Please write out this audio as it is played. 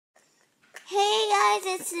guys,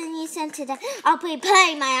 it's Danise, and today I'll be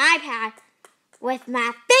playing my iPad with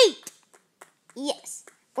my feet. Yes,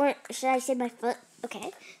 or should I say my foot?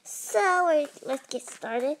 Okay, so let's get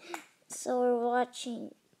started. So we're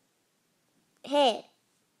watching Head.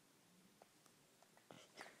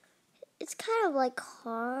 It's kind of like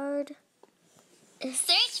hard.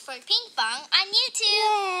 Search for ping pong on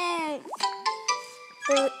YouTube.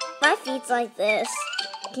 Yeah. My feet's like this.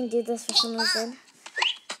 I can do this for some reason.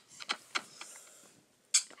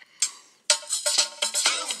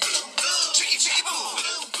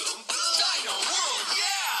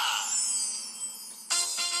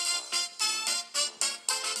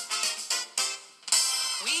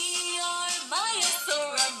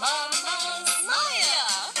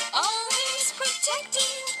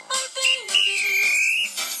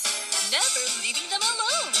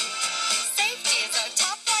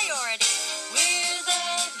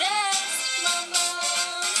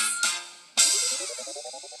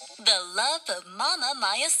 The love of Mama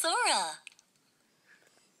Mayasora.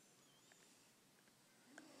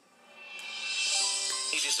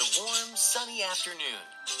 It is a warm, sunny afternoon,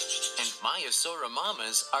 and Mayasora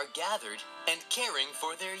mamas are gathered and caring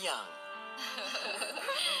for their young.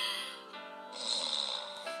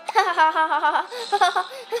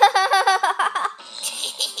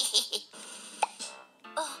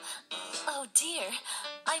 Oh dear,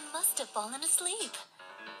 I must have fallen asleep.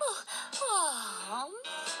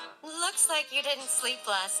 Looks like you didn't sleep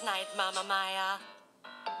last night, Mama Maya.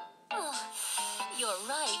 You're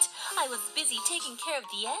right. I was busy taking care of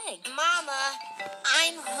the egg. Mama,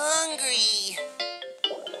 I'm hungry.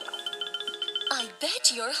 I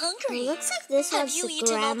bet you're hungry. It looks like this Have one's you the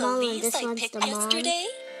eaten all the grandma and leaves this I one's picked the mom. yesterday?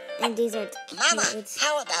 And these are the Mama, kids.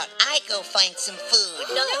 how about I go find some food?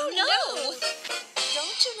 No.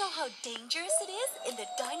 Don't you know how dangerous it is in the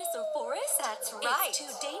dinosaur forest? That's right. It's too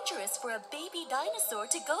dangerous for a baby dinosaur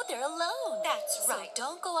to go there alone. That's right. So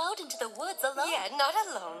don't go out into the woods alone. Yeah, not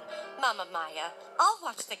alone. Mama Maya, I'll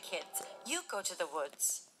watch the kids. You go to the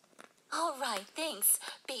woods. All right, thanks.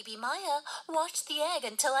 Baby Maya, watch the egg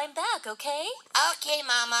until I'm back, okay? Okay,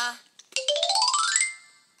 Mama.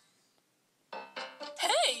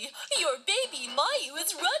 Hey, your baby Mayu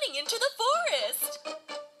is running into the forest.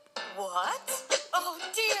 What? Oh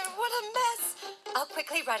dear, what a mess. I'll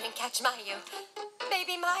quickly run and catch Mayu.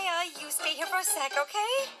 Baby Maya, you stay here for a sec,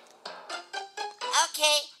 okay?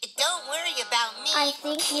 Okay, don't worry about me. I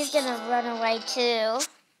think he's gonna run away too.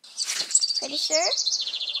 Pretty sure?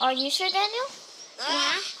 Are you sure, Daniel?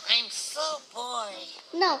 Yeah. I'm so bored.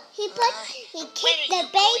 No, he kicked the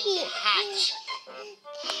baby.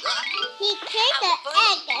 He kicked the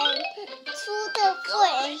egg to the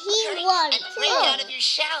foot, and he won too. Bring out of your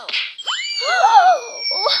shell.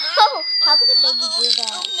 Whoa! How could a baby do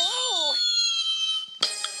that? Oh no!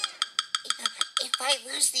 If I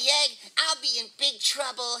lose the egg, I'll be in big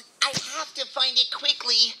trouble. I have to find it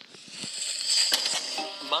quickly.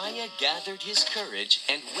 Maya gathered his courage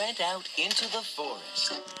and went out into the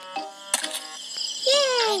forest.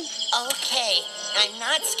 Yay! Okay, I'm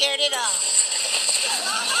not scared at all.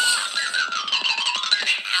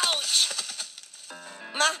 Ouch!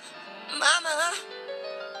 Mama?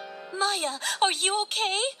 Maya, are you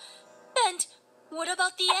okay? And what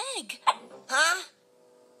about the egg? Huh?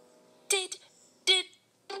 Did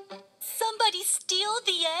somebody steal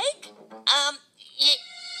the egg?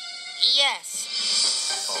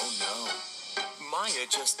 Yes. Oh no. Maya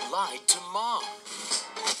just lied to Mom.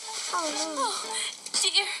 Oh,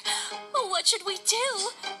 dear. What should we do?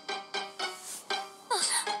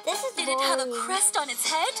 This is Did it have a boring. crest on its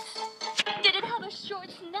head? Did it have a short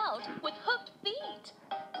snout with hooked feet?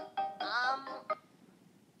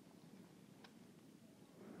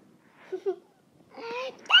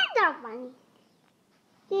 That's not funny.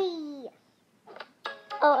 Yeah.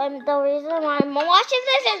 Oh, and the reason why I'm watching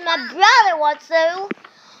this is my brother wants to.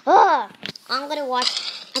 I'm gonna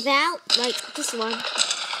watch about like this one.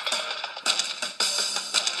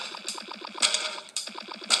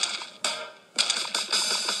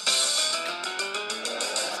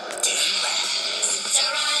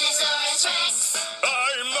 Tyrannosaurus Rex.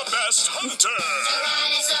 I'm the best hunter.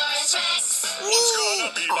 Tyrannosaurus Rex. What's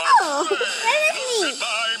gonna be my Oh, prey? that is me. Look at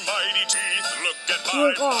my mighty teeth. Look at my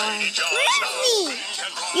You're gone. mighty jaws. Where's How me? we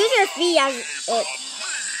can run Use your feet as it.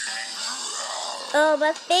 Oh,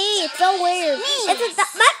 my feet, it's so weird. My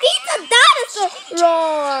feet's a dinosaur.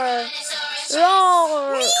 Roar,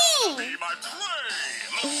 roar. be my prey.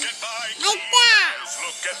 Look at my Like that. teeth.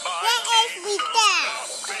 Look at my That is teeth. with that.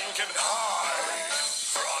 Nothing can hide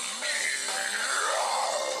from me.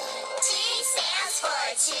 T stands for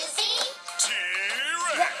toothy.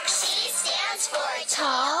 T-Rex. T stands for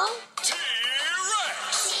tall. T-Rex.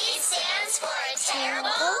 stands for a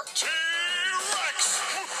terrible. T-Rex!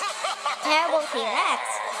 Terrible T-Rex.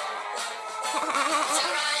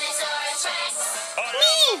 Tyrannosaurus Rex. I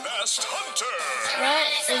am the best hunter!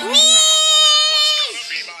 Me! Gonna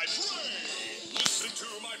be my prey! Listen to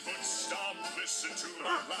my footsteps, listen to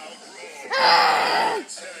my loud roar!